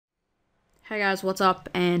Hey guys, what's up?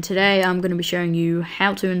 And today I'm going to be showing you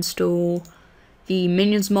how to install the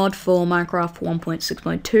Minions mod for Minecraft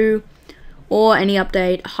 1.6.2 or any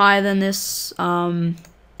update higher than this.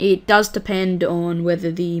 It does depend on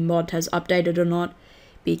whether the mod has updated or not,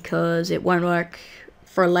 because it won't work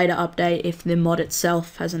for a later update if the mod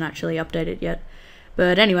itself hasn't actually updated yet.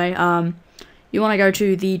 But anyway, you want to go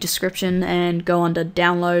to the description and go under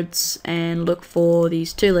downloads and look for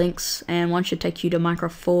these two links, and one should take you to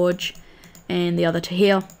Minecraft Forge and the other to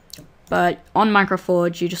here. But on Minecraft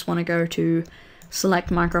Forge, you just want to go to select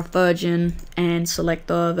Minecraft version and select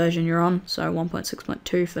the version you're on, so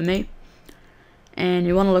 1.6.2 for me. And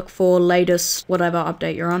you want to look for latest whatever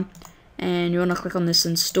update you're on, and you want to click on this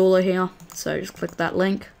installer here, so just click that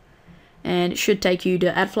link and it should take you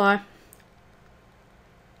to AdFly.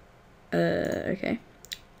 Okay,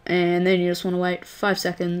 and then you just want to wait 5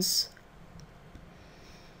 seconds,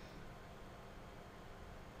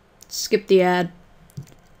 skip the ad,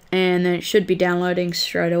 and then it should be downloading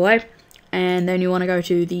straight away. And then you want to go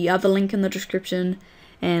to the other link in the description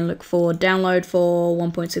and look for download for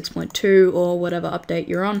 1.6.2 or whatever update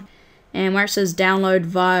you're on, and where it says download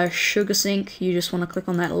via SugarSync, you just want to click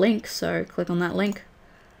on that link, so click on that link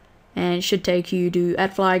and it should take you to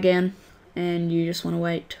AdFly again, and you just want to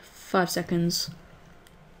wait 5 seconds.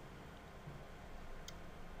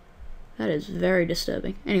 That is very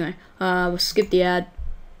disturbing. Anyway, we'll skip the ad,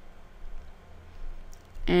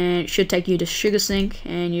 and it should take you to SugarSync,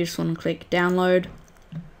 and you just want to click download,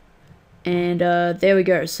 and there we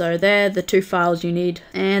go. So they're the two files you need,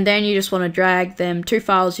 and then you just want to drag them two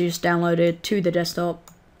files you just downloaded to the desktop.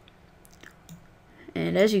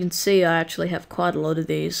 And as you can see, I actually have quite a lot of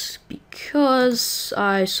these because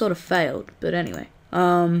I sort of failed, but anyway.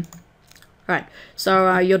 Right,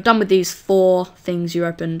 so you're done with these 4 things you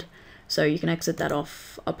opened, so you can exit that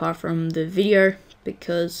off apart from the video,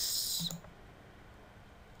 because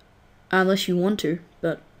unless you want to,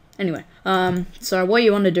 but anyway. So what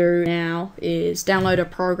you want to do now is download a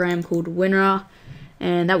program called WinRAR,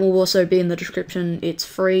 and that will also be in the description. It's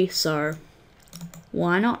free, so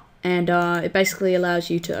why not? And it basically allows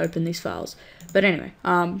you to open these files. But anyway,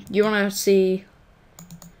 you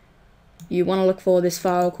want to look for this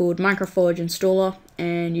file called Minecraft Forge Installer,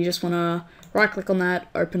 and you just want to right click on that,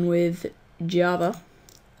 open with Java,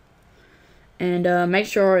 and make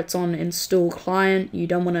sure it's on install client. You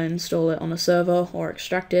don't want to install it on a server or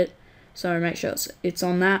extract it, so make sure it's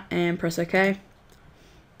on that and press OK.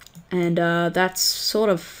 And that's sort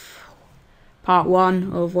of part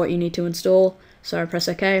 1 of what you need to install, so press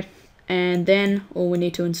OK. And then all we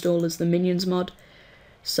need to install is the Minions mod.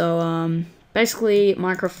 So basically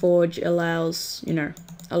Minecraft Forge allows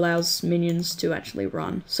Minions to actually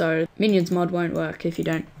run, so Minions mod won't work if you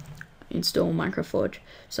don't install Minecraft Forge,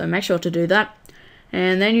 so make sure to do that.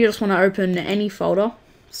 And then you just want to open any folder,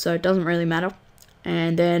 so it doesn't really matter,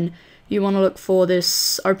 and then you want to look for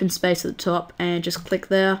this open space at the top and just click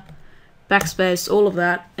there, backspace, all of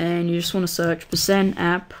that, and you just want to search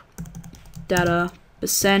 %app data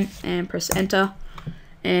 % and press enter.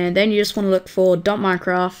 And then you just want to look for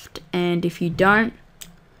 .minecraft, and if you don't,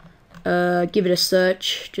 give it a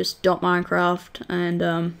search, just .minecraft,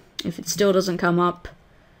 and if it still doesn't come up,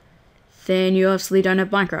 then you obviously don't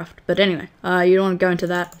have Minecraft. But anyway, you don't want to go into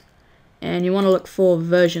that, and you want to look for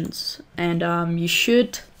versions, and you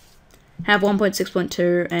should have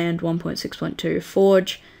 1.6.2 and 1.6.2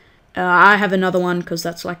 Forge. I have another one because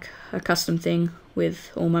that's like a custom thing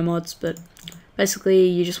with all my mods, but basically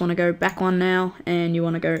you just want to go back one now, and you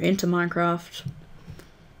want to go into Minecraft.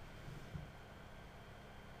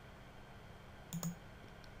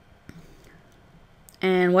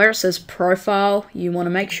 And where it says profile, you want to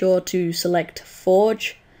make sure to select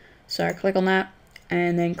Forge, so click on that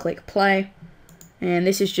and then click play, and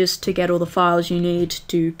this is just to get all the files you need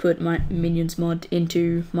to put my Minions mod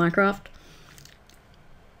into Minecraft.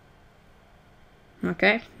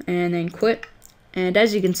 Okay, and then quit, and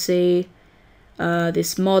as you can see,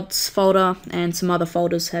 this mods folder and some other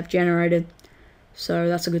folders have generated, so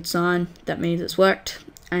that's a good sign. That means it's worked.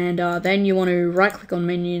 And then you want to right click on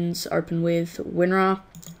Minions, open with WinRAR,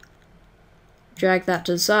 drag that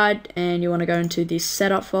to the side, and you want to go into this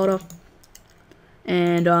setup folder,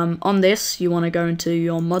 and on this you want to go into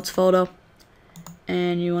your mods folder,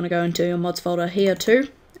 and you want to go into your mods folder here too,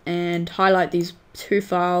 and highlight these 2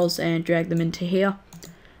 files and drag them into here,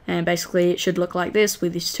 and basically it should look like this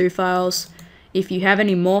with these 2 files. If you have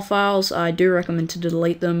any more files, I do recommend to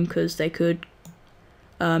delete them because they could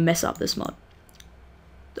mess up this mod.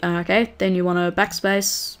 Okay, then you want to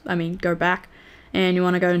go back, and you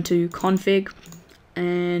want to go into config,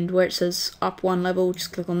 and where it says up 1 level,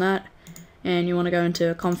 just click on that, and you want to go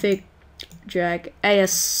into config, drag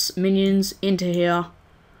AS minions into here,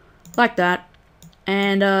 like that,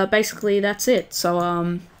 and basically that's it.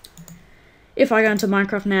 So if I go into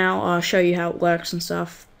Minecraft now, I'll show you how it works and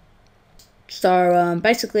stuff. So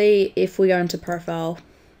basically, if we go into profile,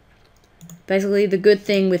 basically the good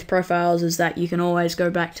thing with profiles is that you can always go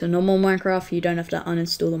back to normal Minecraft. You don't have to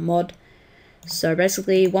uninstall the mod. So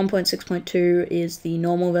basically 1.6.2 is the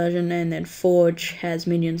normal version, and then Forge has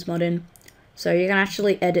Minions mod in. So you can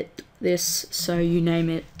actually edit this, so you name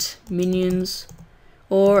it Minions,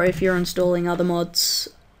 or if you're installing other mods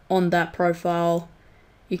on that profile,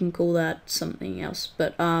 you can call that something else.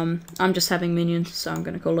 But I'm just having Minions, so I'm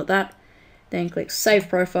going to call it that. Then click Save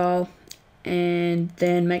Profile, and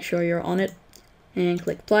then make sure you're on it, and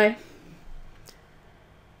click Play.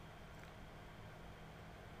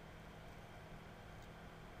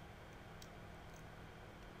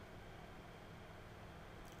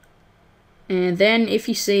 And then if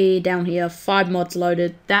you see down here 5 mods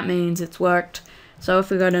loaded, that means it's worked. So if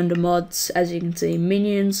we go into mods, as you can see,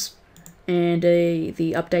 Minions and the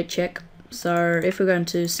update check. So if we go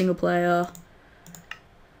into single player,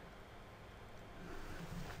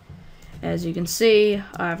 as you can see,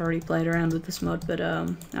 I've already played around with this mod, but I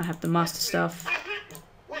have the master stuff.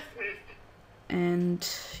 And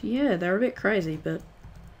yeah, they're a bit crazy, but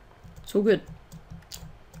it's all good.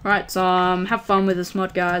 Alright, so have fun with this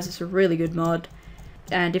mod, guys. It's a really good mod.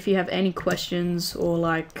 And if you have any questions or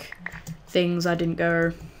like things I didn't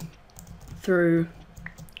go through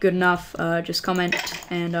good enough, just comment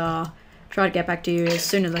and try to get back to you as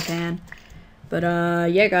soon as I can. But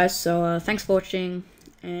yeah, guys, so thanks for watching,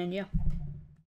 and yeah.